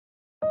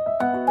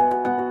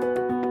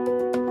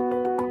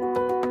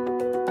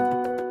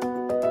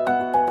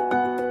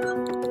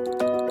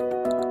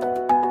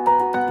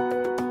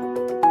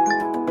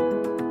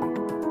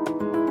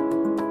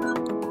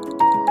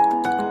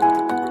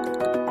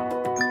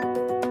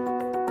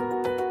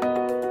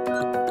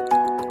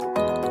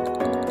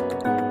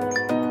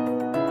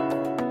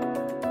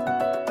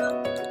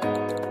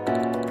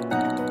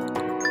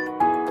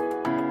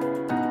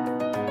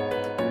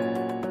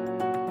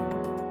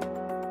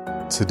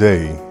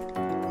Today,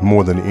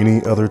 more than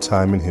any other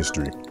time in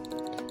history,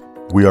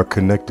 we are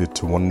connected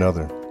to one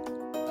another.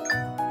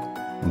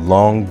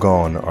 Long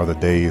gone are the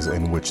days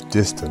in which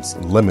distance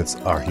limits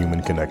our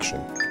human connection.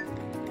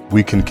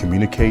 We can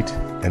communicate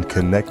and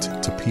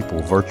connect to people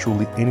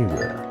virtually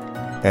anywhere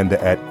and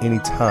at any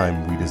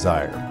time we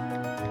desire.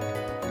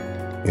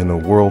 In a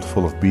world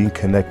full of being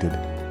connected,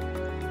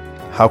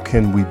 how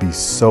can we be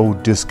so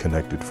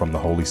disconnected from the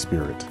Holy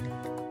Spirit?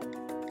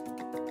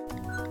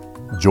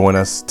 Join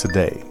us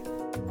today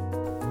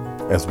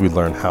as we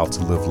learn how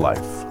to live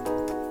life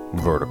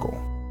vertical.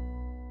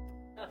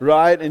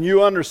 Right, and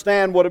you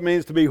understand what it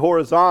means to be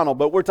horizontal,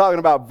 but we're talking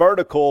about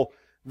vertical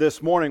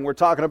this morning. We're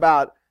talking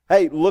about,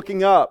 hey,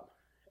 looking up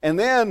and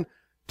then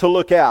to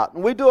look out.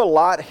 And we do a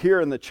lot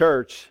here in the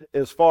church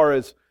as far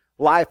as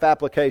life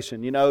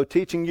application,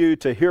 teaching you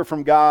to hear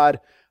from God,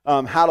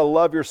 how to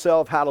love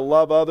yourself, how to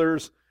love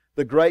others.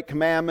 The great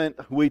commandment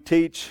we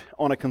teach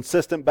on a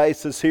consistent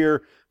basis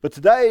here. But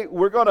today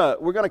we're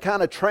gonna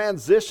kind of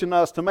transition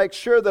us to make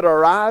sure that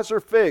our eyes are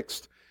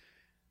fixed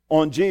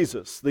on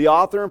Jesus, the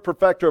author and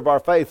perfecter of our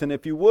faith. And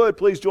if you would,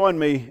 please join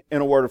me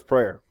in a word of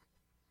prayer.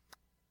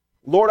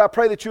 Lord, I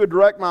pray that you would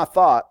direct my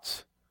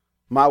thoughts,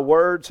 my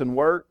words and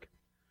work,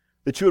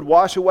 that you would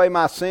wash away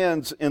my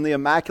sins in the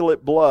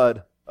immaculate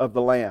blood of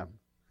the Lamb,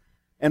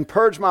 and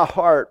purge my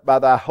heart by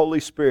thy Holy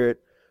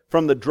Spirit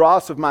from the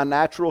dross of my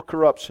natural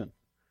corruption,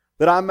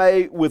 that I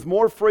may, with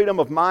more freedom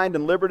of mind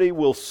and liberty,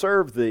 will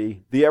serve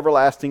thee, the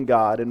everlasting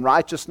God, in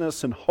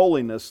righteousness and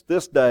holiness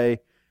this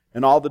day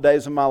and all the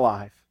days of my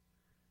life.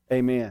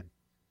 Amen.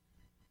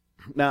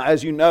 Now,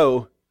 as you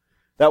know,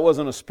 that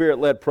wasn't a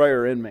Spirit-led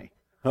prayer in me,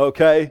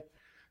 okay?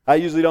 I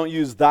usually don't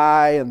use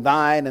thy and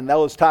thine and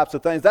those types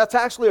of things. That's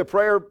actually a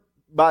prayer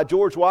by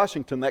George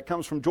Washington that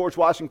comes from George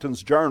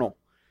Washington's journal.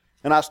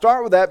 And I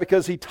start with that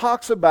because he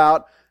talks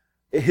about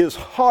his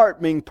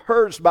heart being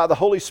purged by the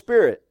Holy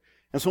Spirit.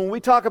 And so when we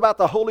talk about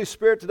the Holy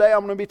Spirit today, I'm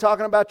going to be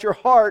talking about your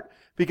heart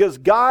because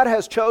God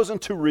has chosen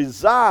to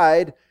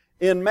reside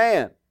in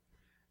man.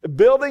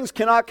 Buildings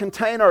cannot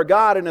contain our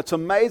God, and it's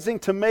amazing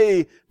to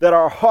me that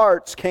our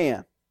hearts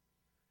can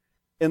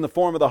in the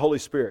form of the Holy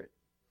Spirit.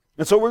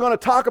 And so we're going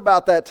to talk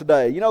about that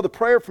today. The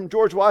prayer from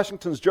George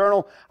Washington's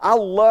journal, I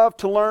love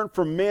to learn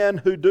from men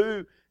who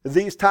do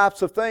these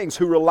types of things,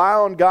 who rely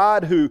on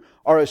God, who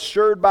are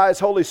assured by His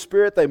Holy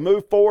Spirit. They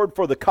move forward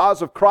for the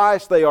cause of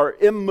Christ. They are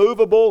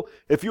immovable.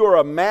 If you are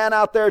a man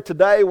out there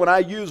today, when I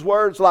use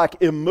words like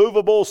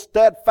immovable,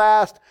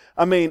 steadfast,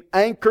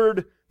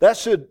 anchored, that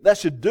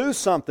should do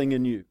something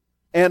in you.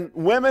 And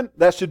women,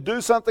 that should do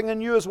something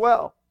in you as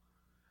well.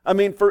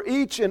 For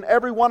each and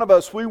every one of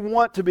us, we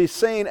want to be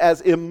seen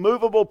as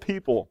immovable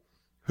people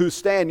who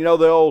stand.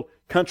 The old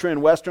country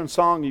and western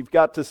song, you've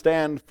got to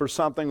stand for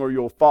something or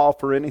you'll fall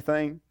for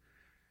anything.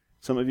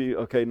 Some of you,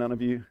 okay, none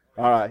of you?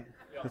 All right,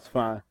 that's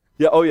fine.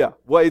 Yeah, oh yeah,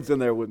 Wade's in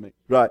there with me,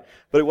 right.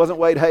 But it wasn't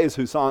Wade Hayes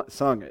who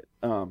sung it.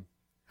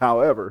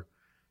 However,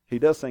 he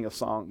does sing a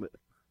song that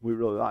we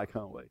really like,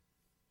 huh, Wade?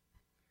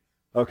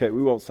 Okay,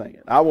 we won't sing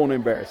it. I won't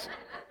embarrass you.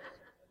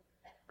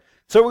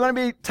 So we're going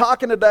to be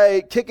talking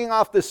today, kicking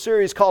off this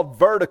series called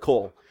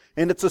Vertical.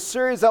 And it's a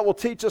series that will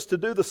teach us to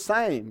do the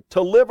same, to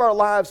live our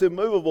lives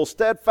immovable,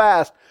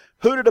 steadfast,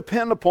 who to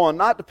depend upon,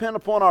 not depend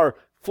upon our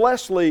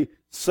fleshly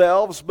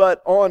selves,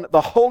 but on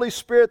the Holy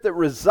Spirit that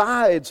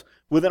resides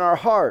within our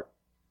heart.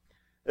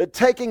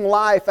 Taking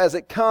life as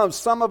it comes,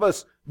 some of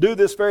us do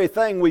this very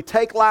thing. We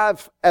take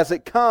life as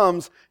it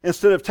comes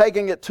instead of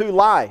taking it to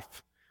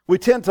life. We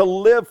tend to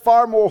live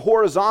far more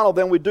horizontal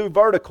than we do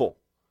vertical.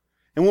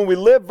 And when we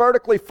live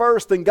vertically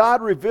first, then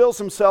God reveals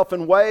Himself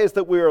in ways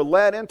that we are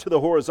led into the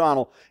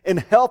horizontal, in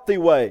healthy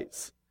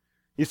ways.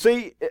 You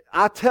see,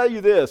 I tell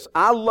you this,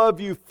 I love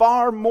you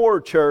far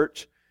more,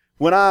 church,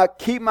 when I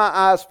keep my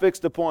eyes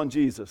fixed upon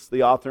Jesus,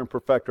 the author and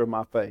perfecter of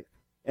my faith,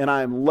 and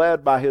I am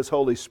led by His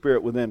Holy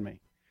Spirit within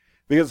me.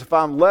 Because if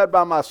I'm led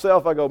by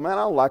myself, I go, man,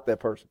 I don't like that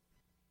person.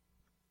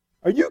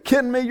 Are you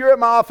kidding me? You're at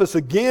my office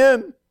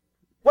again?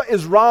 What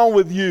is wrong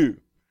with you?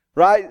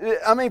 Right?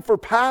 For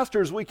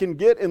pastors, we can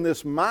get in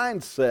this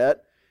mindset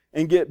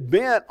and get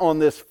bent on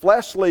this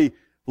fleshly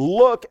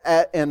look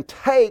at and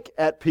take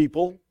at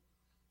people,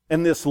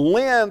 and this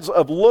lens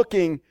of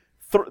looking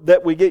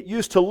that we get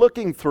used to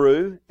looking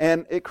through,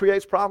 and it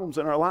creates problems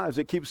in our lives.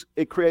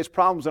 It creates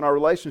problems in our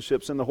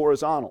relationships in the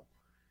horizontal.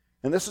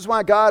 And this is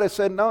why God has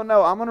said, no,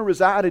 I'm going to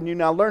reside in you.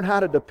 Now learn how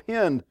to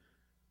depend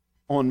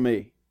on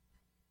me.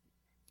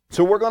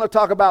 So we're going to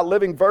talk about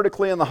living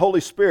vertically in the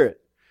Holy Spirit.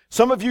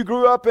 Some of you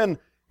grew up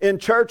in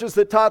churches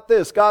that taught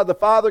this, God the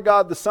Father,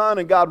 God the Son,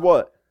 and God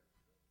what?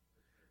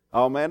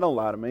 Oh man, don't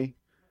lie to me.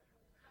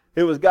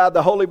 It was God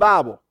the Holy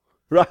Bible,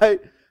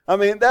 right?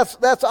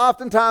 That's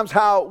oftentimes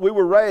how we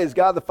were raised,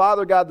 God the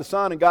Father, God the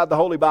Son, and God the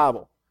Holy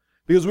Bible.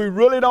 Because we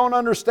really don't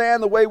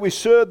understand the way we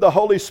should the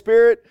Holy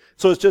Spirit,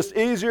 so it's just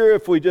easier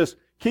if we just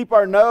keep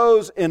our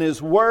nose in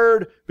His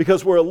Word,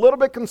 because we're a little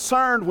bit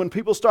concerned when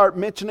people start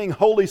mentioning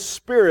Holy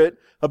Spirit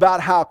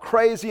about how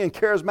crazy and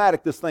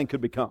charismatic this thing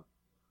could become.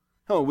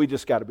 Oh, we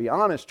just got to be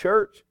honest,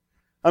 church.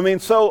 I mean,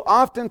 so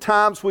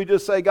oftentimes we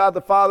just say God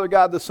the Father,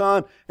 God the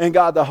Son, and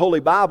God the Holy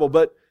Bible,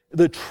 but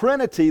the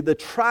Trinity, the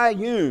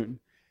triune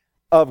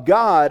of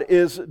God,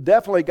 is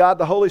definitely God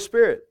the Holy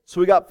Spirit. So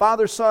we got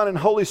Father, Son, and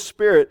Holy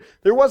Spirit.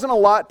 There wasn't a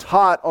lot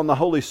taught on the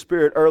Holy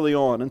Spirit early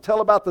on.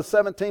 Until about the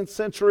 17th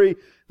century,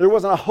 there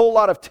wasn't a whole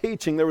lot of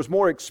teaching. There was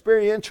more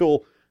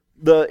experiential.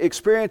 The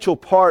experiential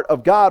part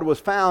of God was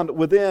found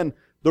within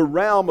the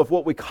realm of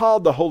what we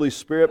called the Holy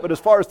Spirit, but as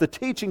far as the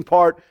teaching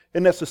part,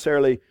 it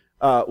necessarily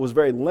was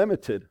very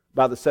limited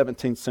by the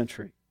 17th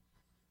century.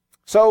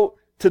 So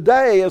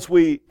today, as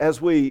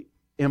we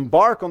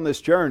embark on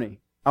this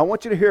journey, I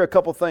want you to hear a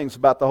couple things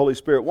about the Holy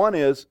Spirit. One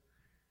is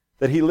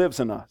that He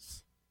lives in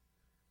us,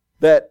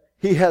 that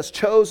He has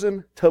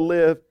chosen to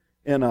live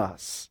in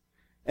us.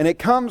 And it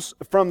comes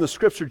from the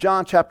Scripture,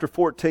 John chapter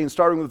 14,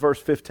 starting with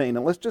verse 15.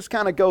 And let's just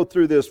kind of go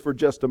through this for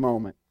just a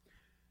moment.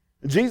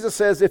 Jesus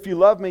says, "If you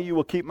love me, you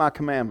will keep my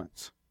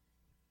commandments.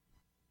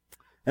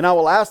 And I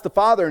will ask the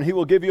Father, and He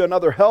will give you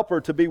another helper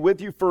to be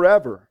with you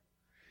forever.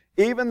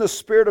 Even the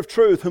Spirit of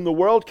truth, whom the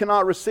world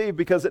cannot receive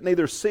because it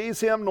neither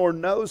sees Him nor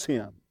knows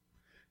Him.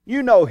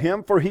 You know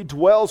Him, for He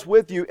dwells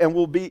with you and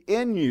will be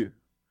in you.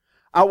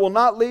 I will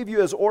not leave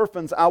you as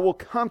orphans. I will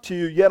come to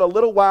you yet a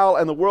little while,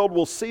 and the world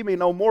will see me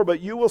no more, but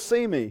you will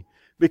see me.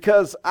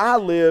 Because I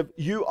live,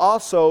 you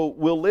also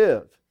will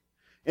live.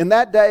 In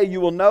that day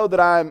you will know that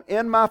I am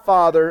in my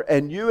Father,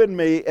 and you in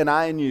me, and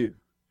I in you.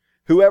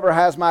 Whoever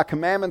has my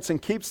commandments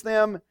and keeps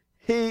them,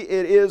 he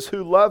it is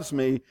who loves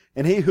me,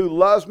 and he who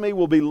loves me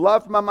will be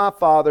loved by my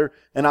Father,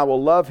 and I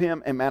will love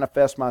him and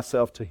manifest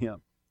myself to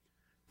him."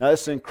 Now,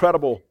 this is an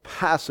incredible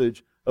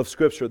passage of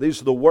Scripture.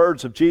 These are the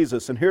words of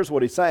Jesus, and here's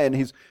what He's saying.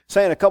 He's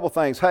saying a couple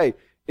things. Hey,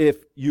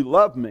 if you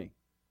love me,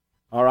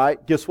 all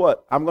right, guess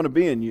what? I'm going to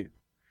be in you.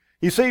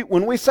 You see,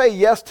 when we say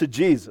yes to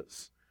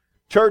Jesus,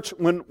 church,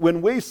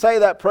 when we say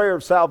that prayer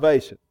of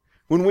salvation,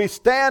 when we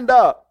stand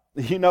up,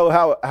 you know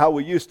how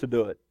we used to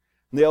do it.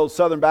 In the old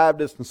Southern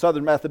Baptist and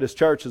Southern Methodist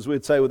churches,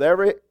 we'd say with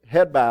every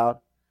head bowed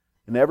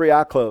and every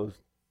eye closed,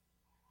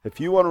 if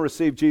you want to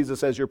receive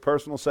Jesus as your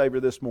personal Savior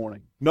this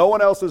morning, no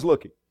one else is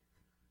looking.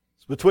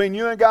 It's between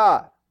you and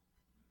God.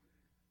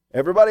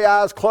 Everybody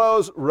eyes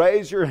closed,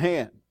 raise your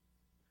hand.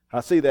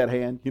 I see that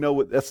hand. You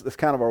know, that's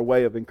kind of our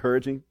way of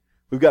encouraging.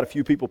 We've got a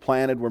few people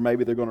planted where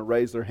maybe they're going to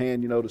raise their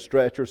hand, to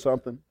stretch or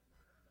something.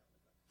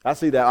 I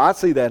see that. I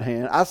see that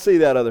hand. I see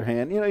that other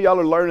hand. Y'all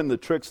are learning the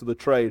tricks of the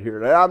trade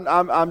here. I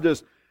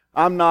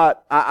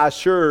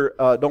sure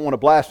don't want to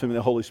blaspheme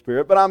the Holy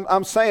Spirit, but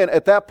I'm saying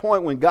at that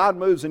point when God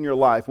moves in your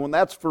life, when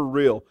that's for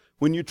real,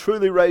 when you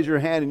truly raise your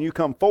hand and you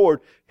come forward,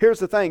 here's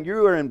the thing.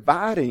 You are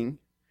inviting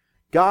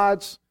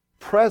God's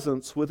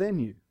presence within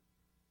you.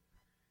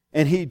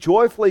 And He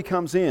joyfully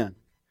comes in.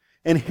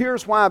 And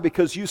here's why.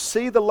 Because you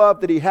see the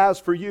love that He has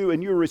for you,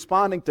 and you're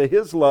responding to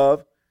His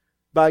love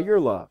by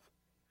your love.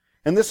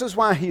 And this is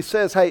why He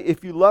says, hey,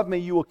 if you love me,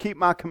 you will keep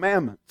my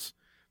commandments.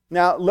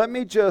 Now, let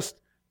me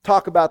just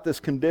talk about this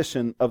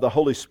condition of the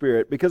Holy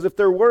Spirit. Because if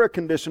there were a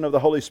condition of the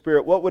Holy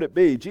Spirit, what would it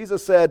be?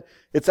 Jesus said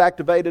it's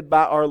activated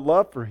by our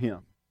love for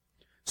Him.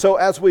 So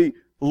as we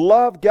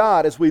love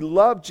God, as we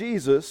love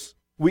Jesus,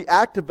 we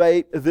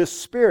activate this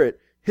Spirit.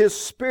 His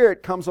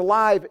Spirit comes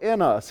alive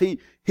in us.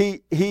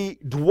 He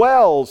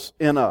dwells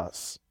in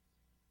us.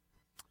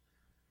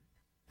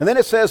 And then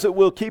it says that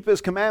we'll keep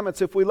His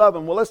commandments if we love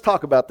Him. Well, let's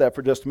talk about that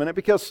for just a minute,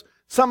 because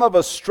some of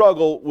us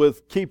struggle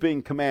with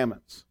keeping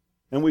commandments,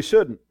 and we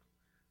shouldn't.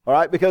 All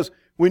right? Because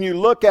when you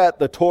look at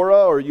the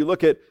Torah, or you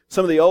look at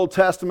some of the Old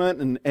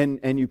Testament,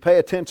 and you pay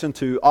attention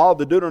to all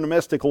the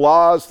Deuteronomistic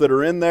laws that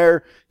are in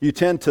there, you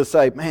tend to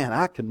say, man,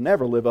 I could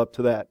never live up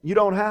to that. You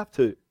don't have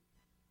to.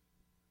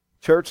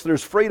 Church,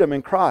 there's freedom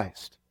in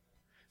Christ.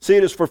 See,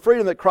 it is for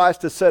freedom that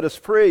Christ has set us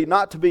free,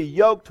 not to be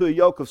yoked to a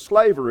yoke of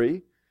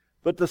slavery,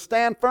 but to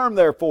stand firm,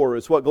 therefore,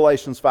 is what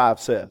Galatians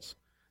 5 says.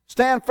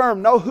 Stand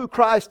firm, know who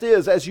Christ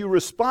is. As you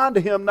respond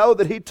to Him, know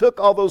that He took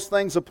all those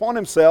things upon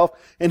Himself,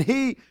 and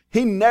He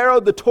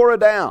narrowed the Torah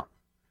down.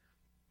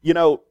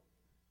 The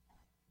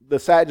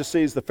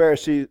Sadducees, the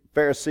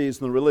Pharisees,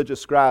 and the religious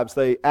scribes,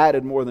 they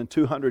added more than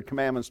 200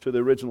 commandments to the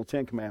original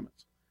 10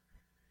 commandments.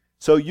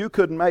 So you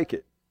couldn't make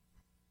it.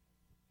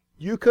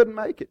 You couldn't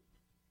make it.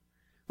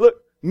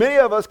 Look, many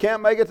of us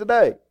can't make it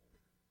today.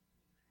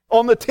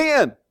 On the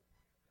 10,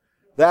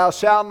 thou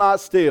shalt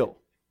not steal.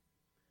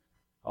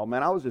 Oh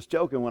man, I was just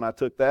joking when I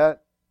took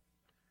that.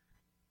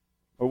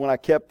 Or when I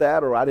kept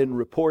that, or I didn't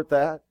report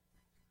that.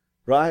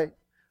 Right?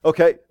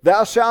 Okay,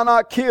 thou shalt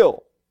not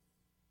kill.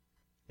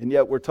 And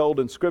yet we're told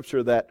in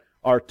Scripture that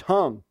our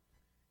tongue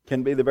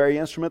can be the very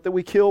instrument that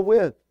we kill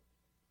with.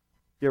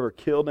 You ever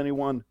killed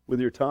anyone with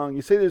your tongue?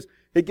 You see,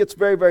 it gets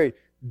very, very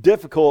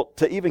difficult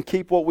to even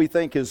keep what we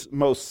think is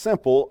most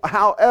simple.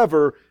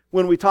 However,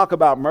 when we talk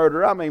about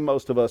murder,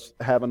 most of us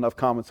have enough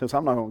common sense.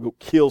 I'm not going to go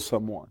kill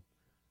someone.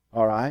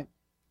 All right?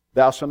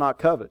 Thou shalt not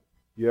covet.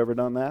 You ever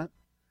done that?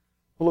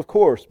 Well, of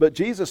course. But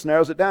Jesus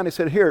narrows it down. He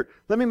said, here,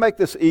 let me make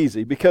this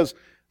easy. Because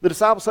the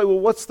disciples say, well,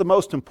 what's the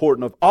most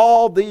important of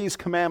all these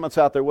commandments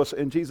out there?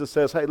 And Jesus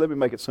says, hey, let me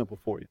make it simple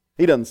for you.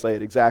 He doesn't say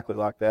it exactly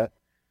like that.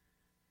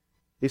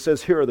 He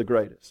says, here are the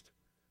greatest.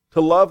 To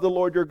love the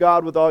Lord your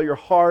God with all your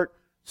heart,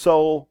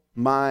 soul,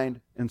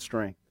 mind, and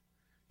strength.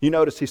 You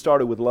notice he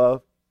started with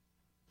love.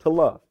 To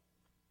love.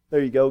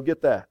 There you go.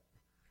 Get that.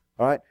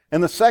 All right.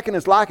 And the second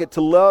is like it,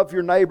 to love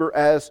your neighbor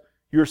as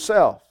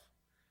yourself.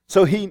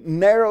 So he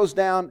narrows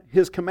down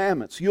his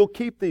commandments. You'll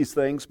keep these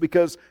things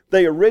because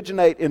they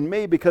originate in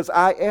me, because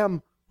I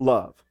am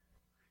love.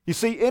 You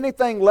see,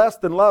 anything less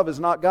than love is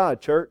not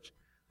God, church.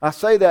 I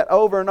say that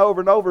over and over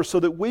and over so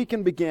that we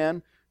can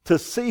begin to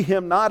see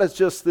Him not as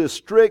just this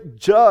strict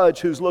judge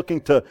who's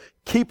looking to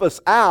keep us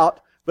out,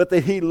 but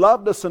that He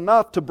loved us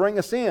enough to bring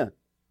us in.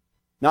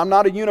 Now, I'm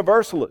not a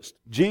universalist.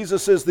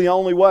 Jesus is the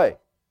only way.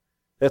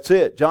 That's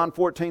it. John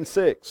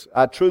 14:6.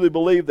 I truly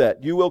believe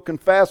that. You will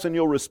confess and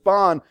you'll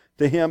respond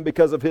to Him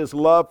because of His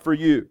love for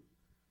you.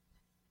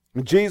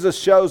 And Jesus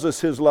shows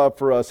us His love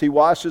for us. He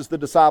washes the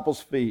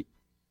disciples' feet.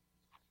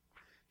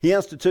 He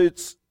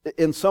institutes,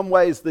 in some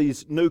ways,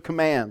 these new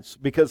commands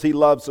because He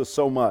loves us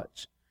so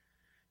much.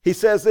 He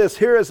says this,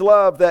 here is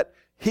love, that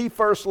He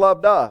first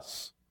loved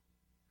us.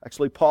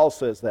 Actually, Paul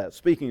says that,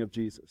 speaking of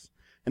Jesus.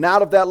 And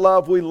out of that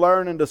love, we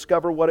learn and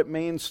discover what it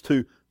means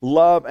to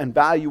love and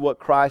value what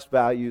Christ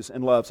values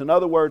and loves. In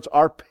other words,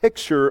 our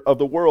picture of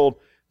the world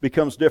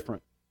becomes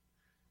different.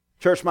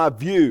 Church, my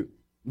view,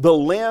 the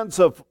lens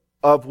of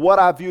what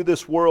I view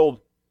this world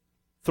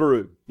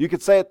through. You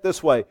could say it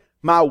this way,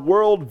 my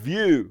world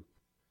view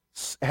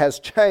has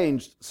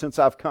changed since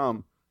I've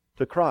come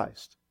to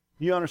Christ.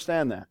 You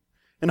understand that?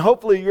 And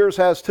hopefully yours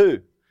has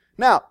too.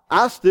 Now,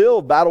 I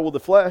still battle with the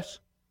flesh.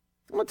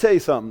 I'm going to tell you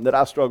something that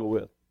I struggle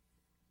with.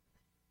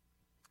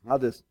 I'll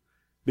just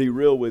be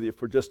real with you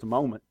for just a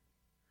moment.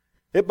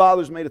 It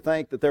bothers me to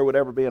think that there would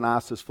ever be an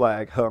ISIS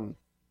flag hung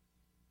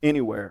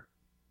anywhere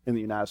in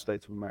the United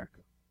States of America.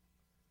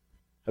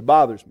 It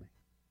bothers me.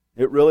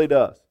 It really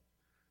does.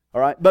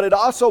 All right? But it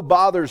also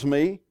bothers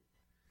me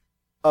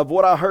of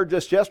what I heard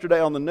just yesterday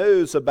on the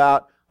news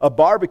about a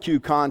barbecue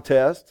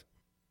contest,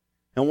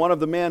 and one of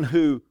the men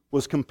who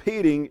was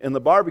competing in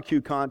the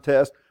barbecue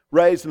contest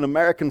raised an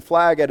American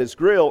flag at his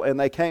grill, and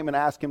they came and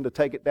asked him to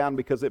take it down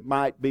because it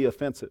might be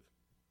offensive.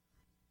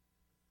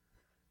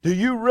 Do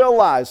you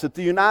realize that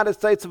the United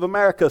States of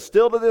America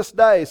still to this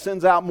day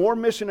sends out more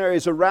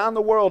missionaries around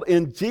the world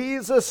in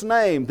Jesus'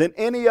 name than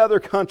any other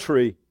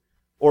country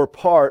or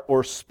part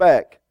or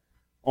speck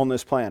on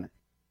this planet?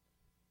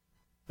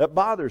 That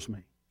bothers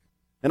me.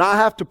 And I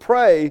have to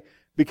pray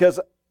because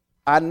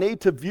I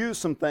need to view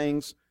some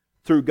things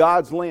through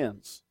God's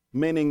lens,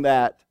 meaning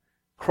that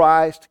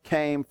Christ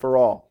came for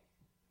all.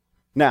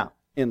 Now,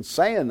 in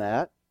saying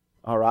that,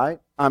 all right,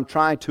 I'm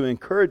trying to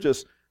encourage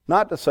us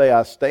not to say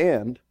I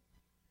stand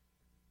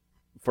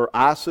for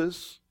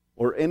ISIS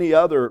or any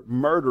other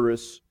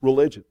murderous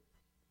religion.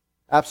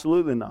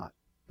 Absolutely not.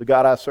 The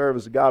God I serve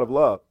is a God of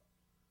love.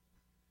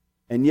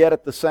 And yet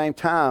at the same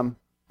time,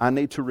 I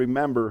need to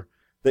remember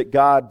that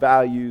God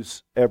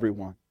values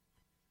everyone.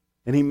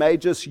 And He may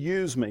just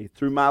use me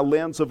through my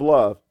lens of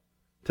love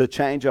to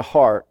change a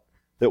heart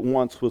that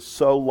once was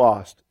so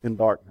lost in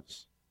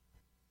darkness.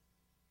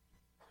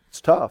 It's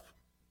tough.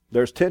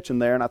 There's tension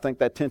there, and I think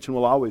that tension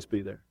will always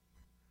be there.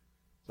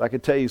 So I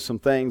can tell you some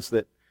things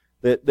that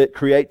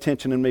create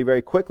tension in me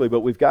very quickly,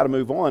 but we've got to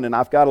move on, and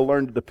I've got to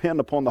learn to depend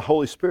upon the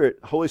Holy Spirit.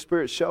 Holy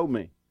Spirit showed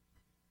me.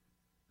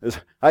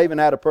 I even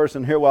had a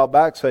person here a while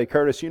back say,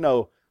 Curtis, you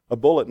know, a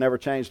bullet never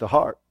changed a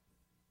heart.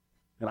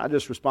 And I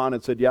just responded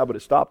and said, yeah, but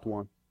it stopped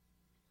one.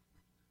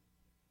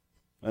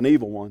 An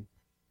evil one.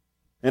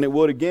 And it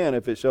would again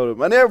if it showed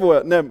up. I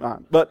never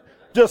mind. But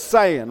just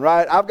saying,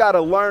 right? I've got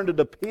to learn to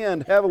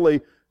depend heavily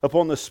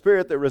upon the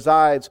Spirit that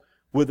resides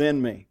within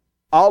me.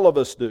 All of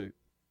us do.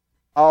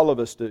 All of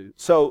us do.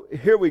 So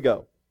here we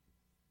go.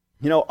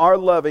 You know, our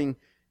loving,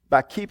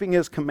 by keeping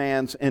His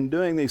commands and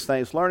doing these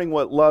things, learning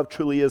what love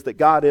truly is, that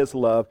God is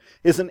love,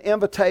 is an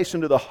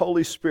invitation to the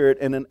Holy Spirit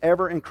and an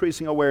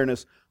ever-increasing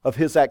awareness of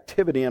His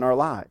activity in our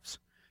lives.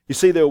 You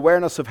see, the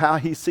awareness of how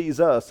He sees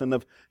us and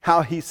of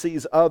how He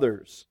sees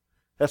others.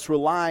 That's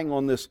relying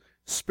on this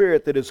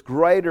Spirit that is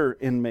greater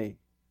in me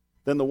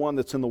than the one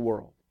that's in the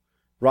world.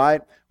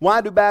 Right?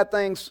 Why do bad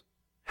things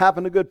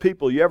happen to good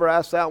people? You ever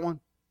asked that one?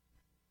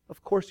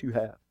 Of course you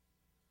have.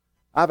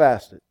 I've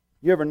asked it.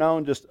 You ever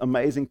known just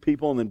amazing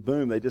people and then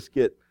boom, they just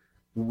get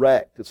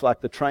wrecked? It's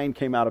like the train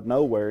came out of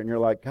nowhere and you're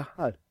like,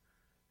 God,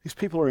 these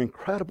people are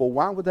incredible.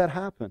 Why would that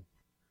happen?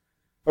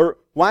 Or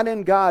why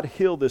didn't God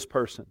heal this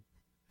person?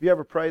 Have you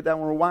ever prayed that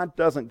one? Or why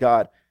doesn't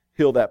God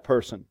heal that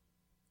person?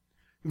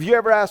 Have you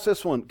ever asked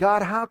this one,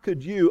 God, how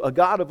could you, a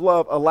God of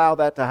love, allow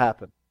that to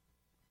happen?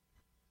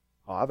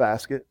 Oh, I've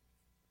asked it.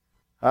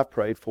 I've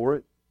prayed for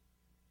it.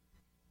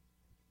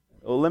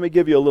 Well, let me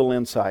give you a little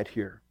insight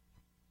here.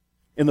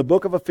 In the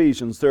book of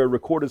Ephesians, there are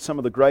recorded some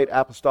of the great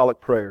apostolic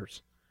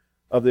prayers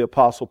of the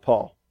Apostle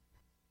Paul.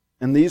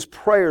 And these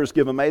prayers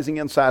give amazing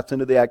insights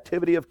into the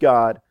activity of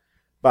God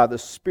by the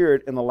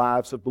Spirit in the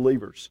lives of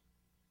believers.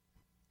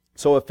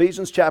 So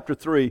Ephesians chapter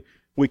 3,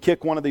 we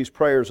kick one of these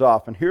prayers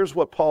off. And here's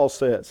what Paul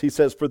says. He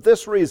says, for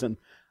this reason,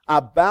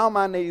 I bow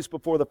my knees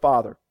before the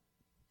Father.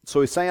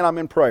 So he's saying I'm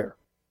in prayer.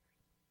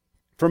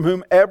 from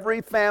whom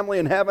every family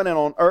in heaven and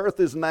on earth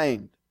is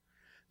named,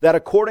 that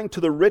according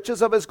to the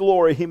riches of His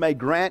glory He may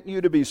grant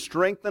you to be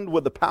strengthened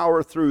with the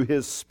power through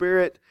His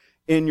Spirit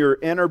in your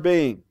inner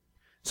being.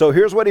 So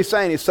here's what He's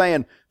saying. He's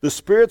saying the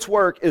Spirit's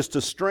work is to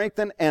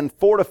strengthen and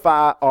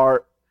fortify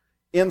our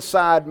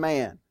inside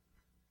man.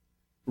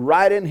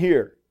 Right in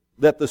here,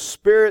 that the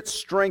Spirit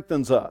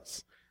strengthens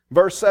us.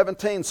 Verse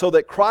 17, so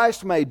that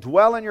Christ may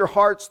dwell in your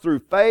hearts through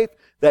faith,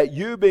 that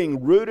you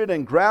being rooted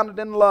and grounded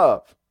in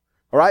love.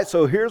 All right,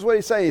 so here's what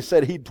He's saying. He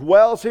said He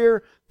dwells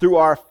here through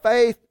our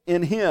faith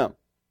in Him.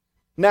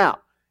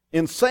 Now,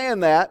 in saying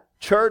that,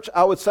 church,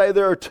 I would say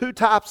there are two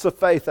types of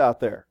faith out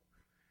there.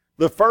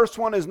 The first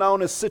one is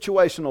known as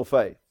situational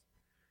faith.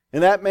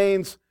 And that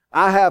means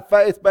I have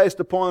faith based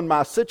upon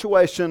my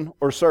situation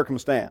or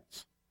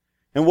circumstance.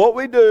 And what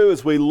we do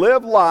is we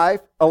live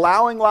life,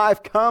 allowing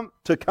life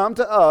to come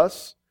to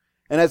us,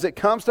 and as it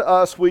comes to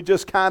us, we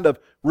just kind of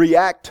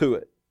react to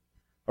it.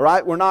 All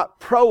right? We're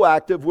not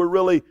proactive, we're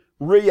really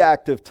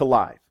reactive to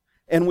life.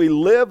 And we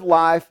live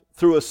life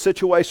through a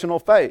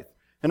situational faith.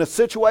 And a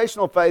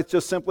situational faith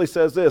just simply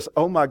says this,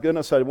 oh my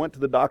goodness, I went to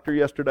the doctor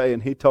yesterday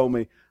and he told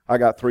me I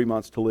got 3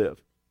 months to live.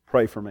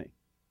 Pray for me.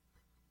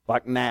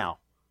 Like now.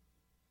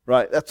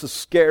 Right? That's a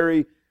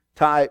scary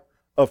type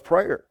of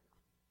prayer.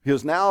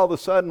 Because now all of a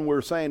sudden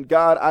we're saying,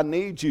 God, I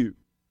need you.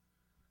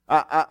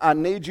 I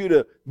need you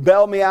to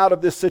bail me out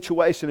of this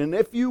situation. And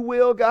if you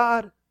will,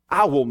 God,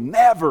 I will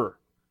never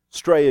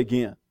stray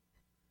again.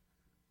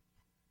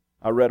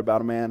 I read about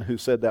a man who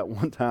said that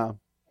one time,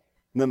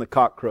 and then the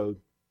cock crowed.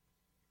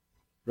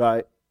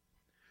 Right?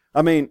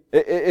 I mean,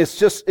 it's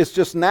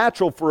just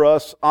natural for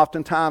us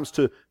oftentimes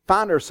to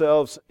find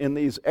ourselves in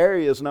these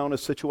areas known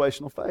as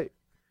situational faith.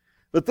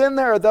 But then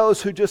there are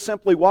those who just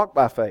simply walk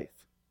by faith.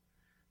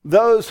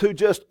 Those who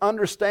just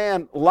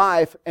understand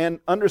life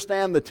and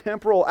understand the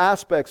temporal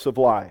aspects of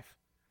life.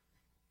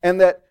 And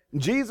that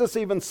Jesus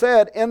even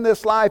said, in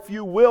this life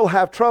you will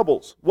have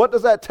troubles. What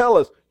does that tell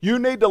us? You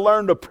need to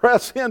learn to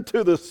press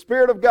into the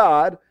Spirit of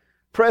God,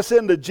 press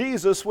into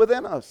Jesus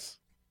within us.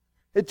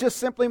 It just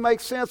simply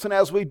makes sense. And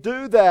as we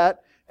do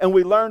that, and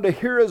we learn to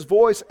hear His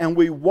voice, and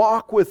we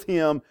walk with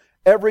Him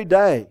every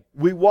day,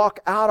 we walk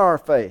out our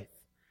faith.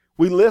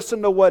 We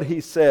listen to what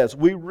He says.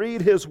 We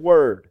read His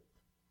Word.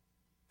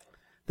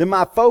 Then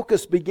my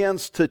focus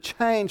begins to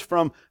change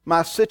from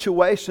my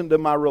situation to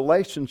my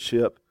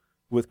relationship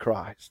with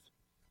Christ.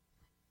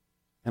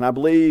 And I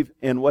believe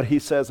in what He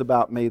says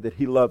about me, that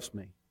He loves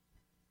me.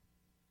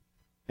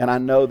 And I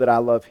know that I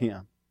love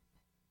Him.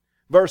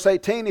 Verse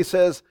 18, he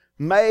says,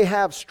 may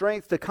have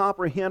strength to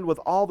comprehend with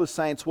all the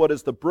saints what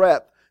is the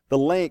breadth, the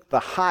length, the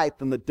height,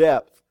 and the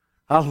depth.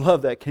 I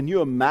love that. Can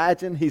you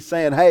imagine? He's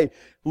saying, hey,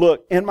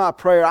 look, in my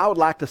prayer, I would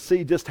like to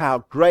see just how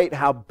great,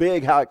 how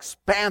big, how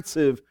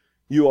expansive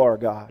You are,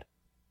 God.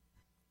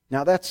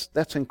 Now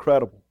that's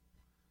incredible.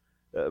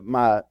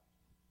 My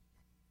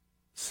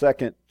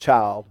second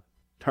child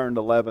turned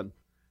 11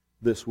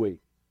 this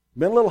week.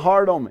 Been a little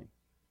hard on me.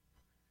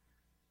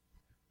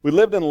 We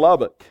lived in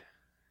Lubbock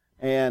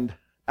and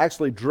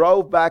actually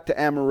drove back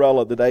to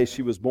Amarillo the day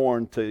she was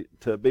born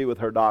to be with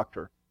her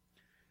doctor.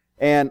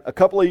 And a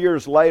couple of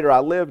years later,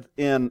 I lived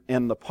in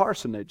the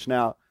parsonage.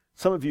 Now,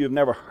 some of you have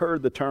never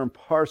heard the term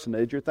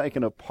parsonage. You're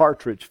thinking of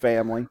Partridge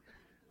Family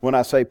when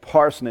I say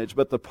parsonage.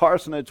 But the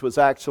parsonage was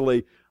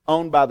actually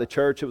owned by the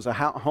church. It was a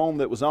home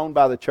that was owned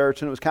by the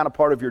church, and it was kind of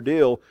part of your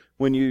deal.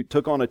 When you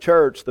took on a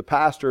church, the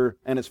pastor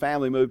and his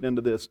family moved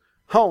into this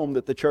home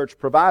that the church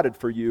provided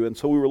for you. And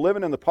so we were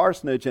living in the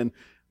parsonage, and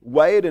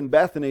Wade and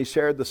Bethany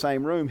shared the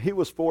same room. He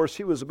was 4,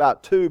 she was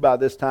about 2 by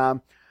this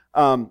time.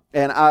 And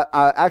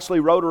I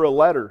actually wrote her a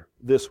letter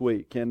this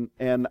week. And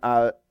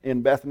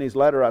in Bethany's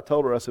letter, I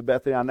told her, I said,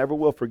 Bethany, I never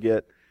will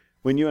forget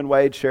when you and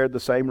Wade shared the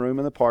same room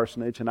in the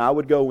parsonage, and I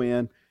would go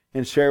in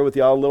and share with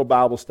y'all a little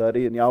Bible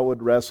study, and y'all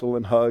would wrestle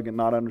and hug and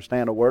not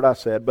understand a word I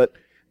said. But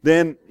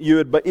then you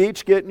would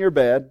each get in your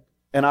bed,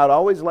 and I'd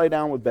always lay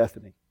down with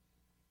Bethany.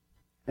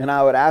 And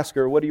I would ask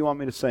her, what do you want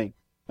me to sing?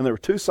 And there were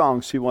 2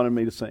 songs she wanted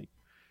me to sing.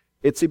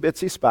 Itsy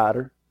Bitsy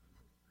Spider,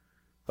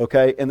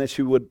 okay, and then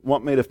she would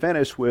want me to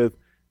finish with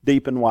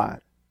Deep and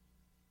Wide.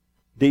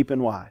 Deep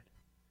and Wide.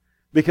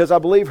 Because I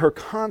believe her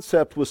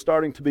concept was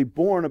starting to be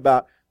born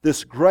about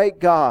this great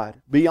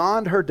God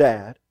beyond her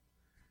dad,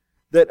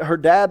 that her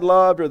dad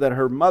loved, or that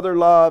her mother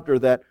loved, or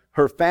that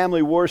her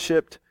family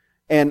worshipped,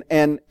 and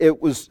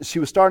she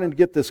was starting to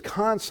get this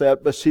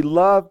concept, but she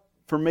loved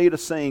for me to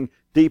sing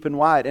Deep and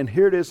Wide. And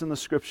here it is in the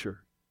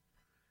Scripture,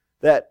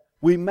 that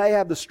we may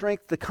have the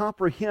strength to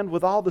comprehend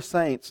with all the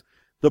saints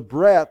the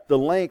breadth, the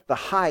length, the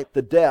height,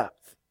 the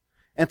depth,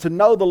 and to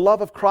know the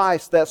love of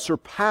Christ that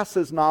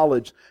surpasses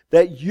knowledge,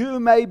 that you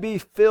may be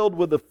filled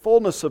with the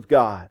fullness of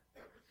God.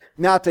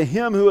 Now to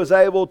Him who is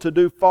able to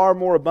do far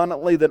more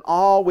abundantly than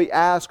all we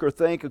ask or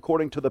think,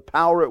 according to the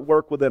power at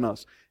work within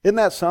us. Isn't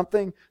that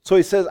something? So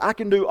he says, I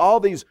can do all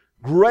these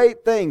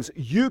great things.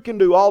 You can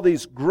do all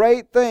these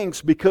great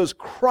things because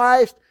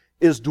Christ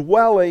is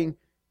dwelling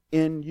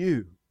in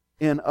you,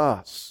 in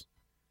us,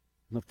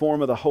 in the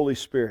form of the Holy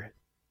Spirit.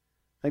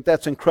 I think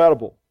that's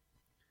incredible.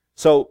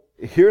 So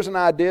here's an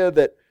idea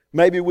that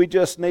maybe we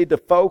just need to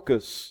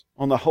focus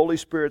on the Holy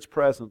Spirit's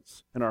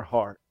presence in our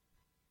heart.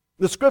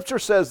 The Scripture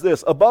says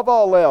this, above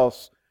all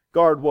else,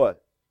 guard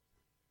what?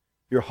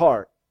 Your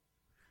heart.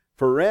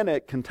 For in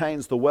it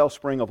contains the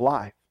wellspring of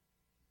life.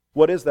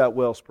 What is that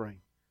wellspring?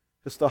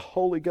 It's the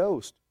Holy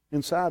Ghost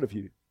inside of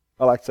you.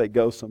 I like to say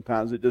ghost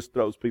sometimes. It just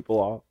throws people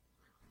off.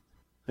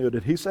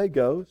 Did he say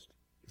ghost?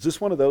 Is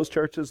this one of those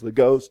churches, the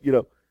ghost?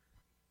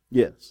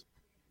 Yes.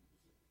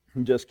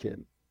 I'm just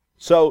kidding.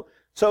 So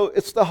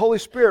it's the Holy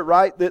Spirit,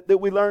 right, that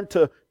we learn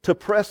to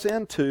press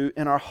into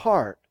in our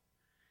heart.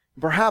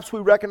 Perhaps we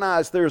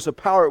recognize there's a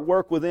power at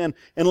work within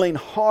and lean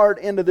hard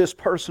into this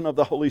person of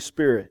the Holy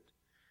Spirit.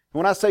 And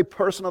when I say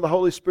person of the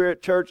Holy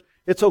Spirit, church,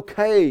 it's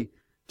okay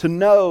to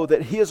know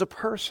that He is a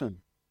person.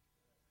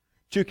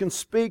 That you can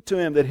speak to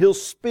Him, that He'll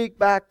speak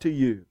back to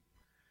you.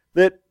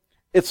 That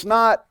it's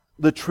not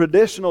the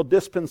traditional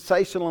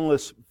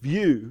dispensationalist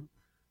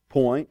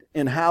viewpoint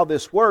in how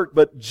this worked,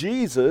 but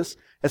Jesus,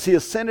 as He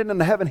ascended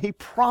into heaven, He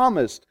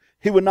promised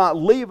He would not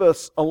leave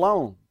us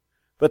alone,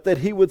 but that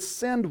He would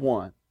send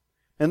one.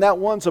 And that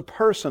one's a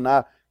person.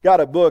 I got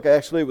a book,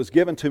 actually it was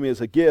given to me as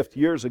a gift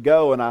years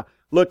ago, and I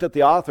looked at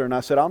the author and I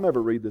said, I'll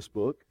never read this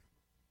book.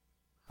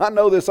 I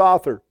know this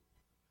author,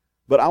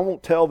 but I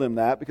won't tell them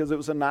that because it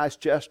was a nice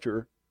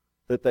gesture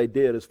that they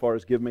did as far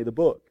as giving me the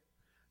book.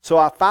 So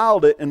I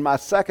filed it in my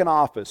second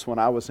office when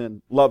I was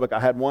in Lubbock.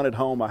 I had one at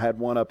home, I had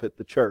one up at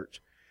the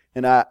church.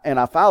 And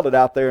I filed it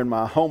out there in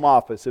my home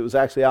office. It was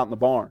actually out in the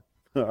barn.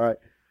 All right.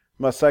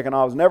 My second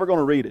office, never going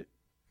to read it.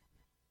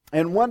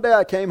 And one day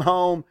I came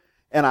home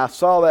and I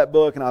saw that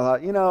book and I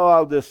thought,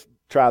 I'll just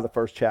try the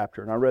first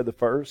chapter. And I read the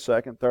first,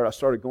 second, third. I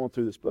started going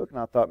through this book and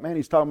I thought, man,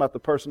 he's talking about the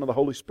person of the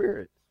Holy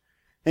Spirit.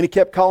 And he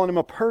kept calling him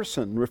a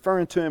person,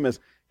 referring to him as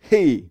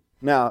he.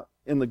 Now,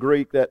 in the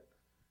Greek, that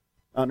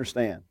I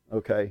understand,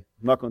 okay?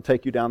 I'm not going to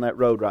take you down that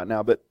road right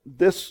now. But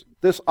this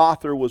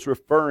author was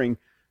referring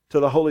to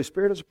the Holy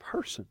Spirit as a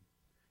person.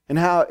 And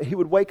how he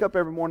would wake up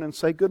every morning and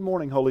say, good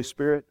morning, Holy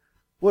Spirit.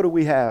 What do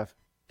we have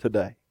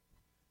today?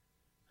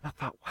 And I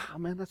thought, wow,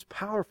 man, that's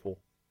powerful.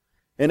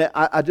 And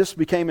I just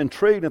became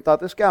intrigued and thought,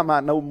 this guy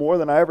might know more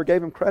than I ever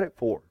gave him credit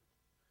for.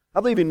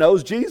 I believe he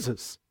knows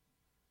Jesus.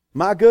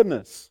 My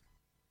goodness.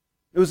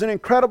 It was an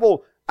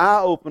incredible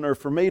eye-opener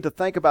for me to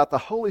think about the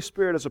Holy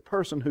Spirit as a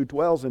person who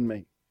dwells in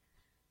me.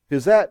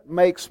 Because that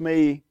makes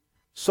me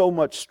so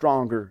much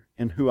stronger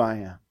in who I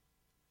am.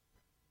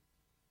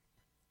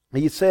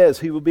 He says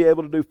He will be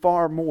able to do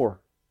far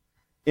more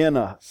in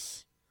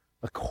us,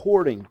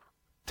 according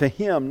to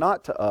Him,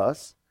 not to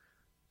us.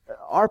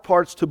 Our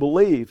part's to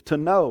believe, to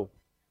know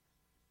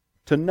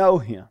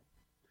Him.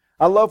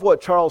 I love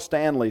what Charles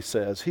Stanley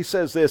says. He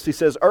says this, he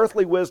says,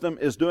 earthly wisdom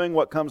is doing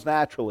what comes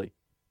naturally.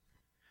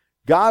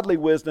 Godly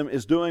wisdom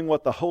is doing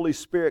what the Holy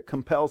Spirit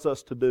compels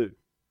us to do.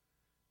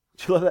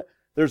 Do you love that?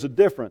 There's a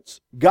difference.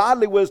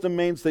 Godly wisdom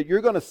means that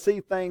you're going to see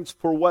things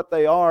for what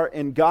they are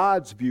in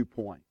God's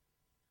viewpoint.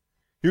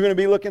 You're going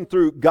to be looking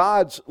through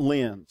God's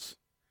lens.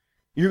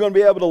 You're going to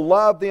be able to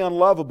love the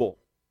unlovable.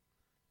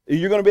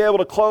 You're going to be able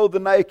to clothe the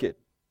naked.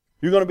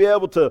 You're going to be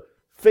able to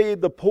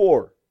feed the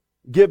poor,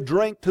 give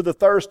drink to the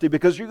thirsty,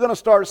 because you're going to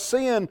start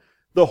seeing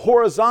the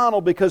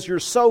horizontal because you're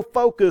so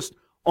focused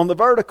on the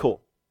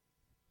vertical.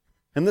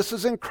 And this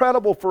is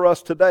incredible for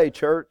us today,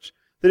 church,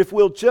 that if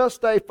we'll just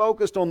stay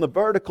focused on the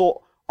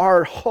vertical,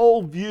 our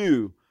whole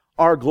view,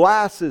 our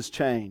glasses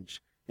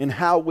change in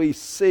how we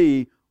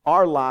see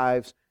our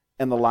lives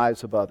and the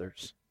lives of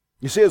others.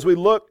 You see, as we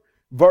look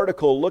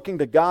vertical, looking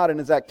to God and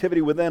His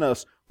activity within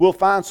us, we'll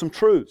find some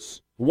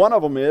truths. One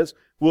of them is,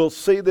 we'll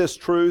see this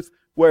truth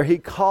where He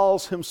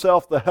calls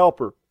Himself the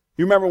Helper.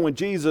 You remember when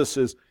Jesus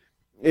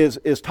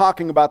is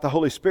talking about the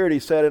Holy Spirit, He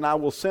said, and I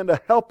will send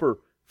a helper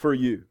for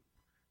you.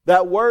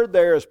 That word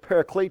there is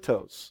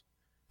parakletos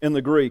in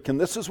the Greek,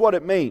 and this is what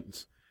it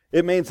means.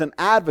 It means an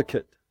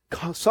advocate,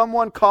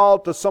 someone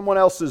called to someone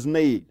else's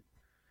need,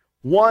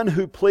 one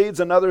who pleads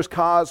another's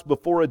cause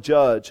before a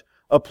judge,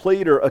 a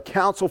pleader, a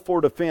counsel for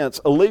defense,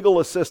 a legal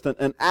assistant,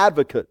 an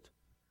advocate.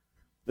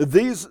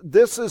 This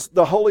is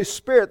the Holy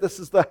Spirit. This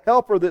is the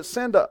helper that's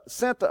sent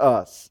to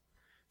us.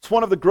 It's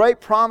one of the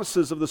great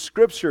promises of the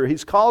Scripture.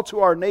 He's called to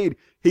our need.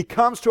 He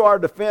comes to our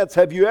defense.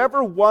 Have you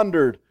ever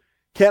wondered,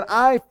 can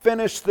I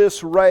finish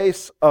this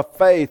race of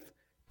faith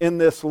in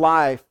this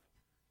life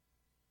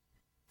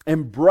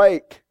and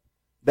break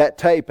that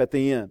tape at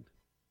the end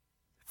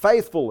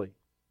faithfully?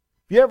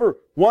 Have you ever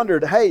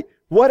wondered, hey,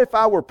 what if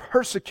I were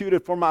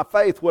persecuted for my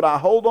faith? Would I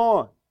hold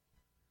on?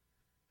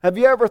 Have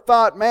you ever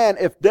thought, man,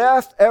 if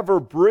death ever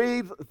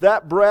breathed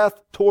that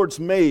breath towards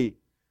me,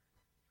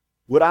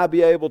 would I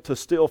be able to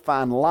still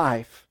find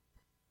life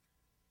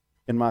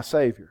in my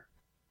Savior?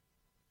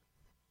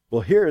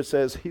 Well, here it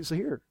says He's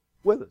here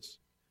with us.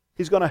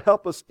 He's going to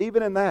help us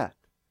even in that.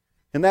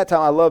 In that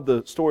time, I love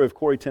the story of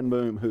Corrie ten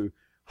Boom, who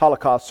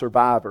Holocaust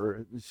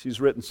survivor. She's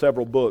written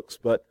several books,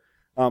 but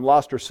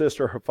lost her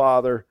sister, her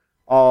father,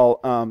 all.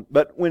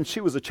 But when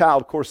she was a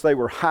child, of course, they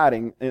were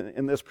hiding.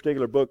 In this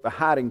particular book, The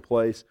Hiding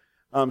Place,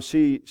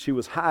 she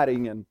was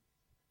hiding,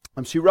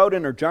 and she wrote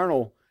in her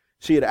journal,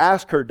 She had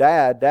asked her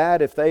dad,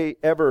 Dad, if they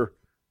ever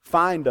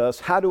find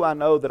us, how do I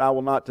know that I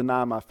will not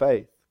deny my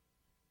faith?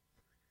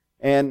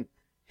 And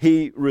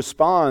he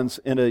responds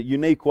in a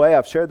unique way.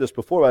 I've shared this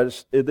before,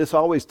 but this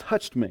always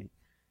touched me.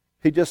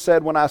 He just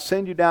said, when I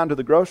send you down to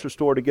the grocery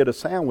store to get a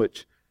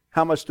sandwich,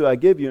 how much do I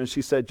give you? And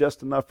she said,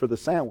 just enough for the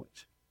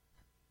sandwich.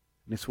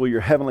 And he said, well,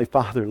 your heavenly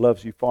Father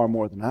loves you far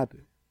more than I do.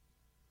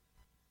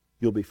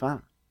 You'll be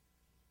fine.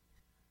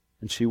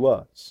 And she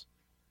was.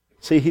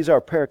 See, He's our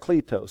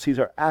Parakletos. He's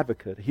our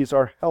advocate. He's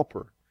our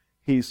helper.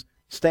 He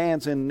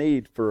stands in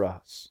need for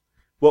us.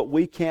 What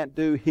we can't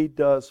do, He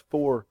does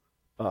for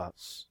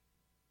us.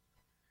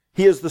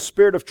 He is the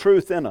Spirit of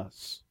truth in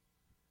us.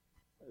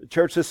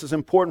 Church, this is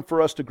important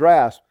for us to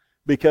grasp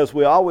because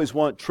we always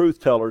want truth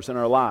tellers in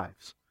our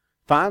lives.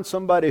 Find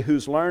somebody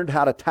who's learned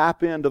how to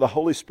tap into the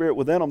Holy Spirit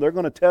within them. They're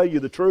going to tell you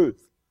the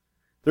truth.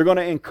 They're going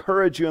to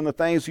encourage you in the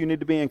things you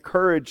need to be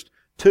encouraged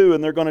to,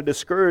 and they're going to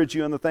discourage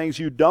you in the things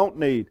you don't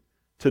need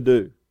to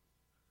do.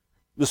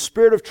 The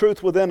Spirit of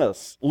truth within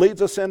us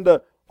leads us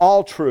into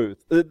all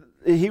truth.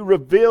 He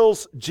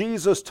reveals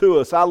Jesus to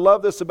us. I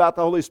love this about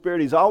the Holy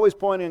Spirit. He's always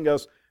pointing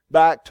us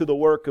back to the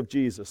work of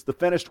Jesus, the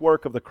finished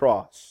work of the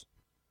cross.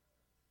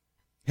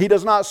 He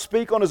does not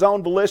speak on His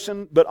own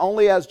volition, but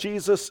only as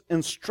Jesus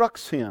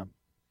instructs Him.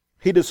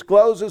 He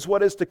discloses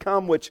what is to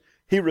come, which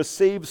He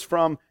receives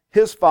from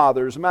His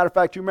Father. As a matter of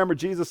fact, you remember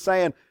Jesus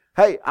saying,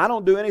 hey, I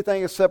don't do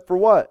anything except for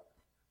what?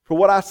 For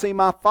what I see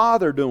my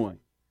Father doing.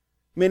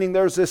 Meaning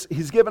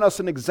He's given us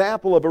an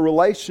example of a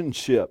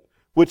relationship,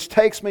 which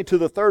takes me to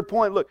the third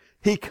point. Look,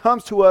 He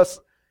comes to us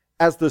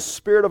as the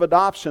Spirit of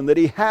adoption, that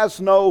He has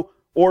no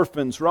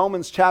orphans.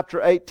 Romans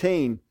chapter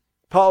 18,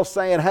 Paul's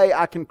saying, hey,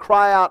 I can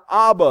cry out,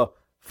 Abba,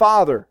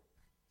 Father,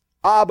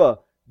 Abba,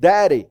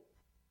 Daddy.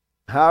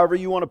 However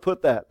you want to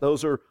put that.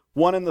 Those are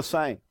one and the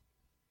same.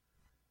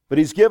 But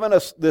He's given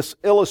us this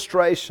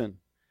illustration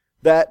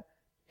that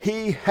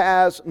He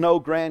has no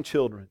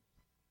grandchildren,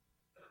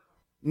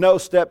 no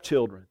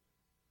stepchildren.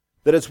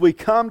 That as we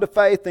come to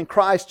faith in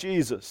Christ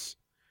Jesus,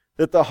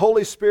 that the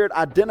Holy Spirit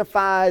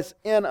identifies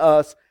in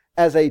us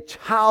as a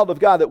child of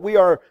God, that we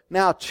are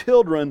now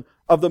children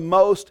of the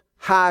Most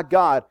High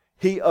God.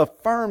 He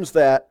affirms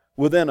that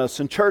within us.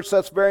 And church,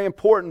 that's very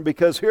important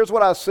because here's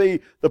what I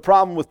see the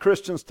problem with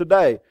Christians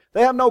today.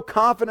 They have no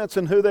confidence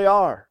in who they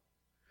are.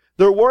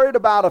 They're worried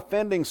about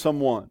offending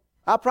someone.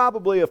 I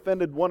probably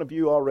offended one of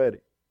you already.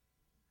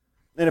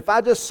 And if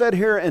I just sit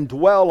here and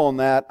dwell on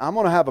that, I'm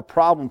going to have a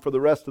problem for the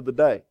rest of the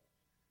day.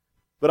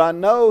 But I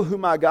know who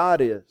my God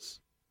is.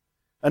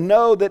 I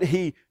know that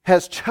He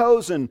has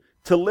chosen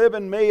to live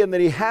in me and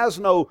that He has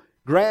no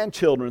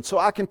grandchildren. So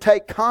I can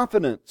take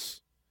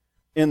confidence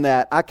in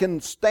that. I can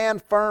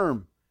stand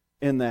firm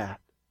in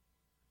that.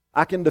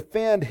 I can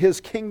defend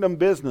His kingdom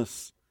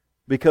business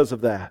because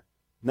of that.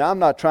 Now, I'm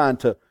not trying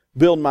to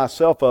build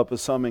myself up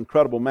as some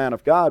incredible man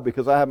of God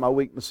because I have my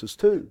weaknesses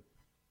too.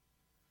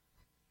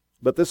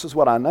 But this is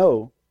what I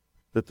know,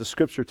 that the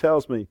Scripture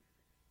tells me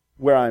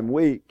where I'm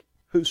weak,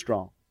 who's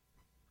strong?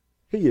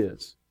 He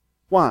is.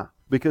 Why?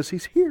 Because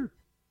He's here.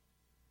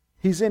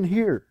 He's in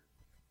here.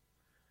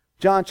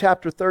 John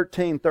chapter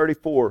 13,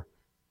 34.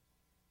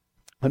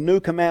 A new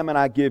commandment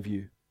I give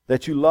you,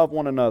 that you love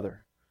one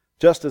another.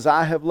 Just as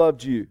I have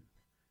loved you,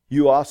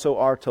 you also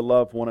are to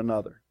love one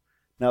another.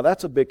 Now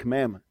that's a big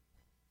commandment.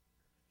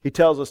 He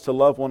tells us to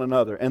love one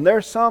another. And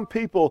there's some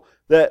people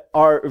that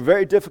are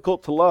very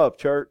difficult to love,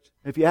 church.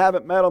 If you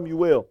haven't met them, you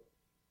will.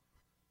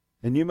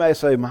 And you may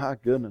say, my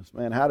goodness,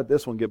 man, how did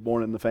this one get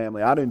born in the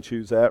family? I didn't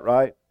choose that,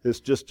 right? This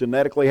just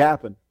genetically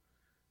happened.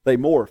 They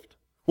morphed,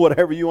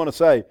 whatever you want to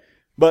say.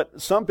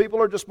 But some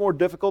people are just more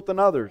difficult than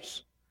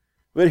others.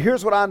 But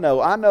here's what I know.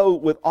 I know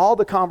with all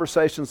the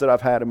conversations that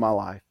I've had in my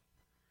life,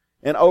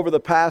 and over the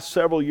past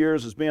several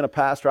years as being a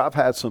pastor, I've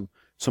had some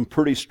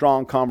pretty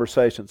strong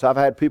conversations. I've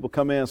had people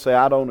come in and say,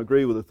 I don't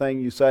agree with the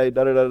thing you say,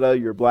 da-da-da-da,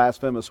 you're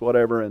blasphemous,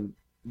 whatever, and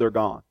they're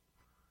gone.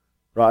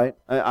 Right?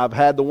 I've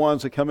had the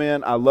ones that come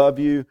in, I love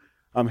you,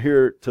 I'm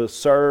here to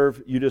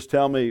serve, you just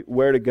tell me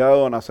where to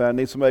go, and I say, I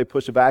need somebody to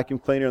push a vacuum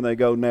cleaner, and they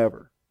go,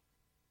 never.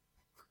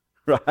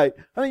 Right?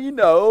 I mean, you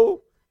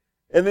know.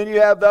 And then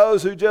you have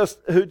those who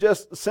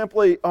just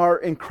simply are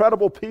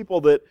incredible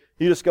people that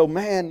you just go,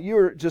 man,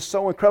 you're just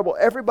so incredible.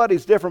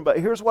 Everybody's different, but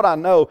here's what I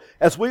know.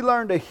 As we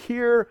learn to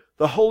hear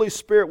the Holy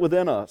Spirit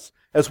within us,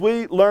 as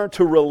we learn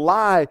to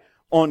rely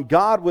on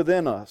God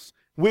within us,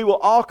 we will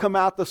all come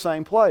out the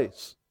same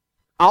place.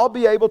 I'll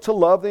be able to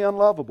love the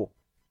unlovable,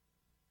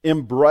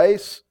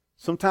 embrace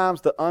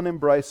sometimes the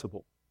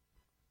unembraceable,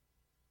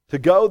 to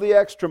go the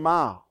extra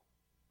mile.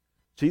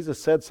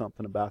 Jesus said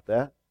something about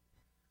that.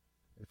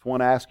 If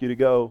one asks you to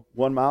go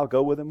 1 mile,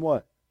 go with him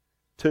what?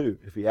 2.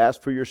 If he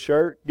asks for your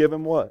shirt, give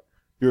him what?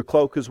 Your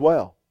cloak as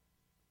well.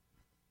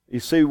 You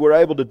see, we're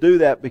able to do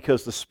that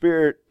because the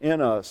Spirit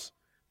in us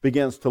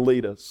begins to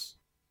lead us.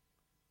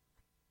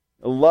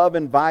 Love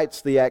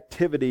invites the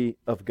activity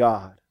of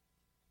God.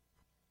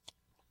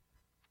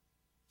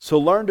 So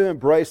learn to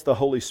embrace the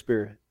Holy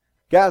Spirit.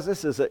 Guys,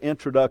 this is an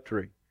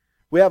introductory.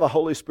 We have a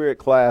Holy Spirit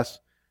class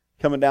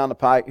coming down the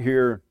pike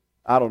here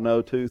I don't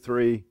know, 2,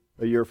 3,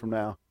 a year from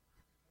now.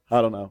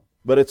 I don't know.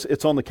 But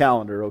it's on the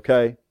calendar,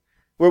 okay?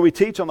 Where we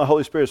teach on the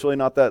Holy Spirit is really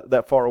not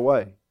that far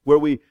away. Where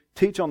we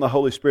teach on the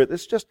Holy Spirit,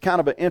 this is just kind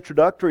of an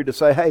introductory to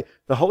say, hey,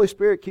 the Holy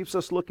Spirit keeps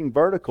us looking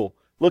vertical,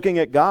 looking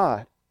at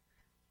God,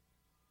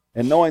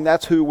 and knowing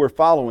that's who we're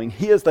following.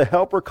 He is the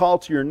helper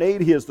called to your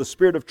need. He is the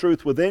Spirit of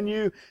truth within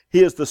you.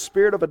 He is the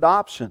Spirit of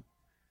adoption,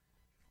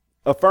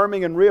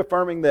 affirming and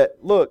reaffirming that,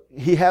 look,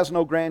 He has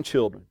no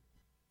grandchildren.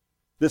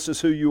 This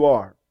is who you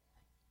are.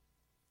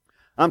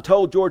 I'm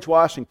told George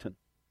Washington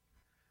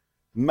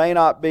may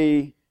not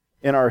be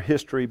in our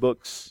history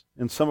books,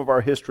 in some of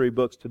our history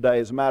books today.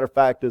 As a matter of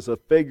fact, is a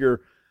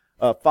figure,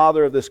 a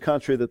father of this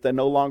country that they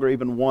no longer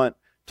even want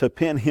to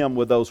pin him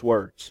with those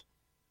words,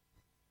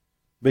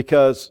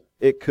 because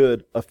it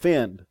could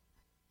offend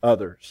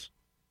others.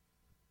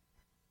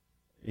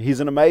 He's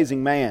an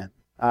amazing man.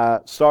 I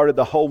started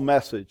the whole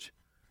message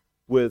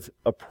with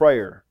a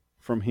prayer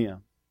from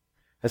him.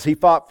 As he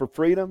fought for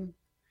freedom,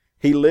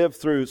 he lived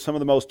through some of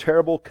the most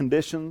terrible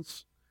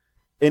conditions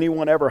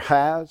anyone ever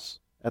has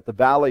at the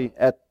Valley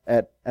at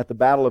the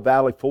Battle of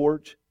Valley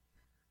Forge.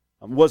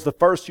 Was the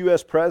first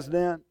U.S.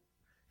 president.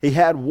 He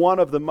had one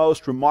of the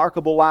most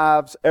remarkable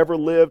lives ever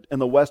lived in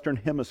the Western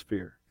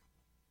Hemisphere.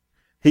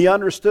 He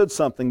understood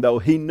something, though.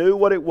 He knew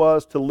what it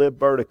was to live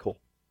vertical.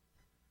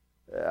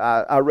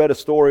 I read a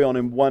story on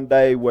him one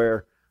day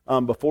where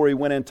before he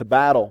went into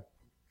battle,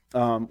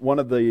 one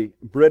of the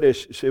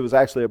British, she was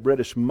actually a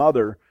British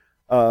mother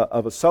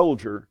of a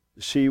soldier.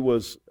 She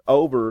was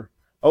over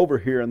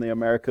here in the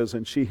Americas,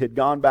 and she had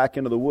gone back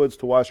into the woods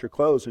to wash her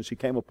clothes, and she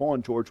came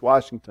upon George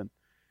Washington.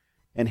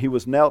 And he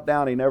was knelt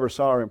down. He never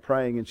saw her, and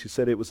praying, and she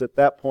said, it was at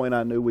that point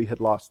I knew we had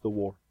lost the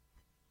war.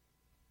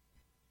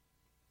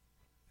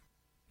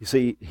 You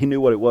see, he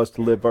knew what it was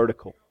to live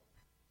vertical,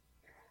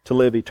 to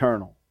live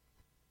eternal.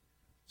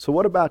 So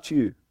what about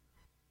you?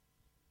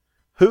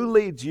 Who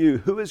leads you?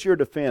 Who is your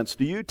defense?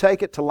 Do you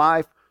take it to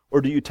life,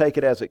 or do you take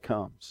it as it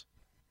comes?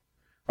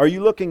 Are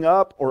you looking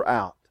up or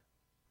out?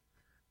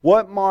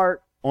 What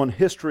mark on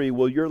history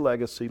will your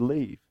legacy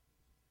leave?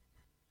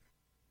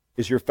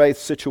 Is your faith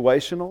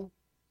situational,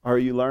 or are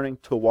you learning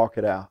to walk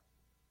it out?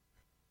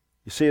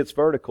 You see, it's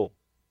vertical.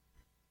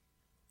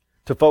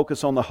 To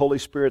focus on the Holy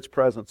Spirit's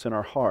presence in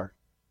our heart.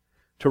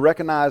 To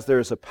recognize there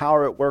is a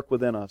power at work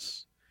within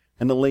us,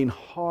 and to lean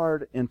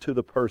hard into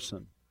the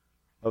person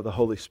of the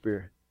Holy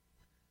Spirit.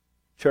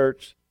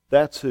 Church,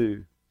 that's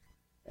who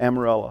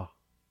Amarillo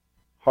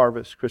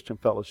Harvest Christian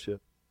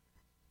Fellowship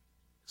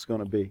is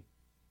going to be.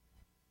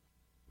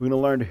 We're going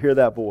to learn to hear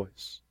that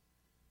voice.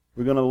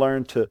 We're going to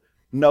learn to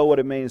know what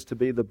it means to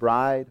be the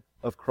bride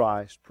of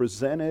Christ,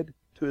 presented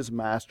to His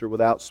Master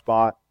without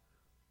spot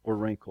or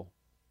wrinkle.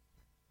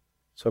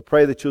 So I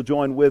pray that you'll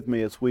join with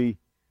me as we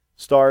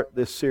start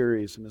this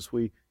series and as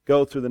we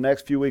go through the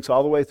next few weeks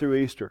all the way through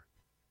Easter.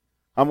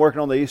 I'm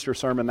working on the Easter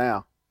sermon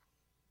now.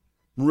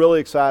 I'm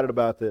really excited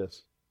about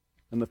this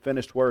and the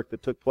finished work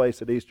that took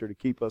place at Easter to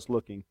keep us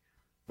looking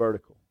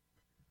vertical.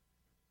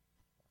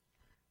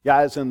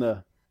 Guys, in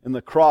the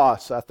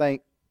cross, I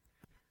think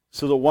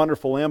this is a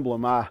wonderful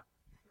emblem.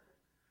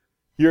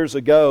 Years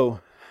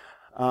ago,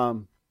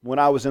 when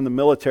I was in the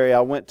military,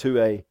 I went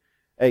to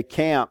a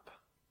camp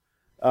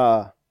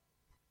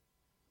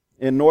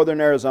in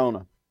northern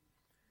Arizona.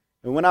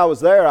 And when I was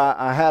there,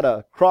 I had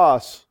a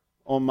cross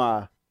on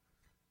my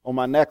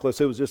necklace.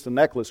 It was just a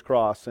necklace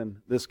cross. And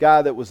this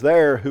guy that was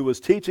there who was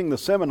teaching the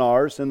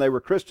seminars, and they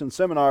were Christian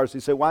seminars, he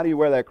said, why do you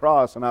wear that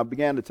cross? And I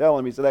began to tell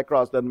him, he said, that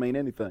cross doesn't mean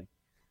anything.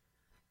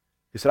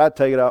 He said, I'd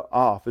take it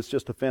off. It's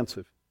just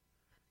offensive.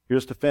 You're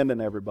just offending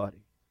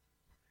everybody.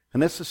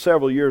 And this is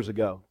several years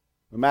ago.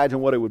 Imagine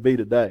what it would be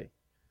today.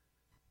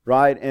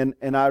 Right?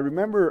 And I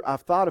remember,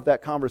 I've thought of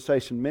that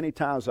conversation many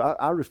times.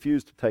 I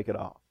refused to take it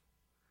off.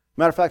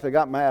 Matter of fact, I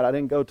got mad. I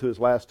didn't go to his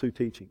last two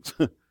teachings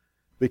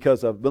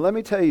because of it. But let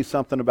me tell you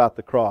something about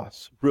the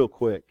cross real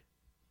quick.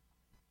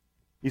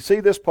 You see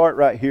this part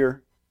right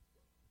here?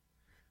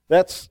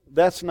 That's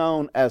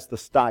known as the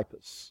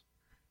stipes.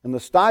 And the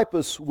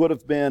stipes would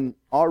have been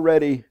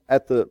already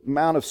at the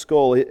Mount of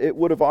Skull. It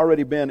would have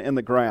already been in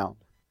the ground.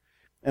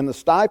 And the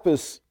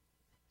stipes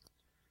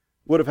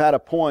would have had a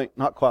point,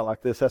 not quite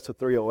like this, that's a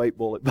 .308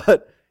 bullet,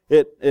 but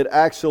it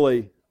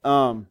actually,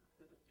 I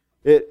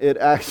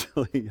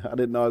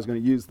didn't know I was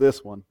going to use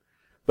this one,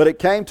 but it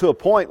came to a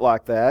point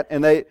like that,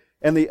 and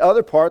the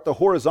other part, the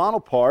horizontal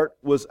part,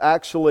 was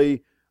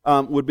actually,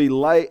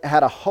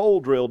 had a hole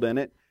drilled in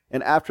it,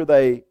 and after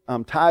they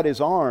tied his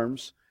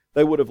arms,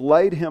 they would have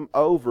laid him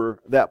over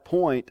that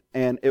point,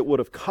 and it would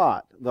have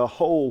caught. The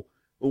hole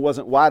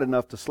wasn't wide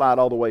enough to slide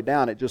all the way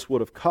down, it just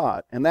would have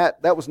caught. And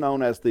that was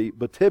known as the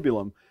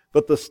patibulum.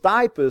 But the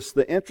stipes,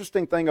 the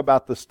interesting thing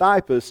about the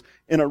stipes,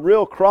 in a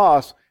real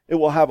cross, it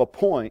will have a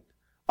point,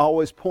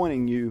 always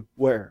pointing you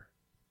where?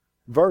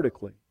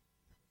 Vertically.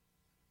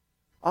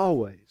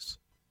 Always.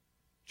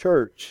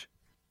 Church,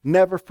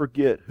 never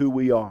forget who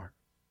we are.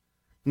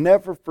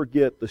 Never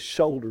forget the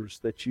shoulders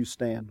that you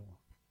stand on.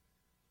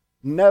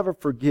 Never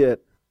forget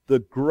the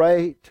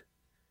great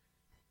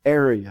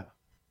area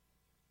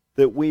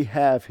that we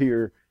have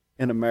here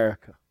in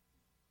America.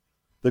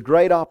 The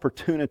great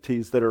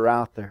opportunities that are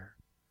out there.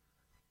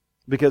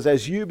 Because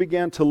as you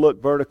begin to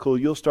look vertical,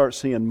 you'll start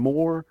seeing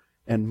more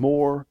and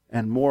more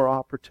and more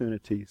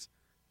opportunities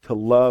to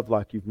love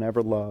like you've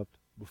never loved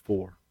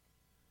before.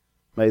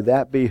 May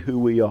that be who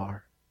we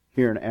are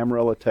here in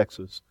Amarillo,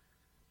 Texas,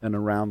 and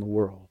around the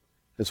world.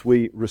 As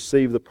we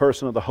receive the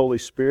person of the Holy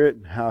Spirit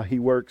and how He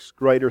works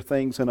greater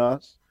things in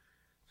us.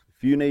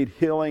 If you need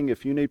healing,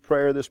 if you need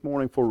prayer this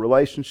morning for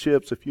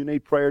relationships, if you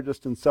need prayer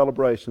just in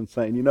celebration,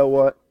 saying, you know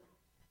what?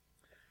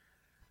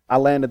 I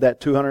landed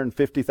that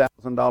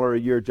 $250,000 a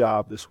year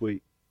job this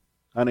week.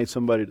 I need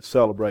somebody to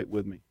celebrate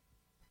with me.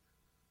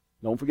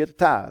 Don't forget to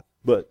tithe,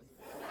 but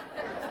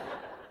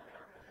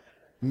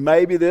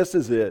maybe this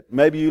is it.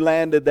 Maybe you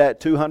landed that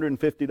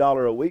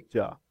 $250 a week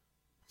job.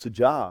 It's a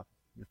job.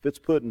 If it's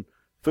putting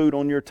food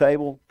on your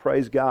table,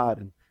 praise God,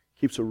 and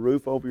keeps a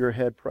roof over your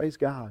head, praise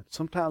God.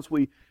 Sometimes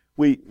we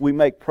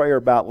make prayer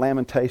about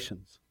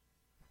lamentations,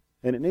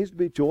 and it needs to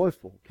be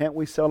joyful. Can't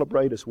we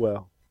celebrate as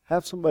well?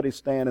 Have somebody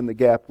stand in the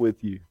gap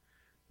with you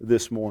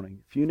this morning.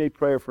 If you need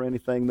prayer for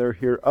anything, they're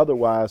here.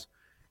 Otherwise,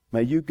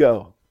 may you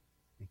go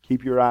and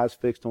keep your eyes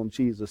fixed on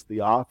Jesus,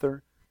 the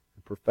author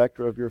and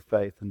perfecter of your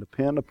faith, and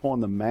depend upon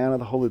the man of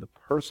the Holy, the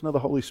person of the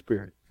Holy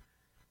Spirit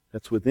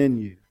that's within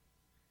you.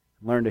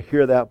 And learn to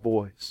hear that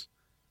voice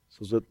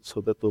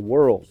so that the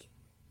world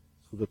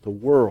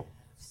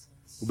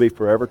will be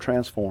forever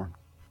transformed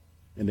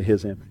into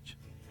His image.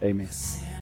 Amen.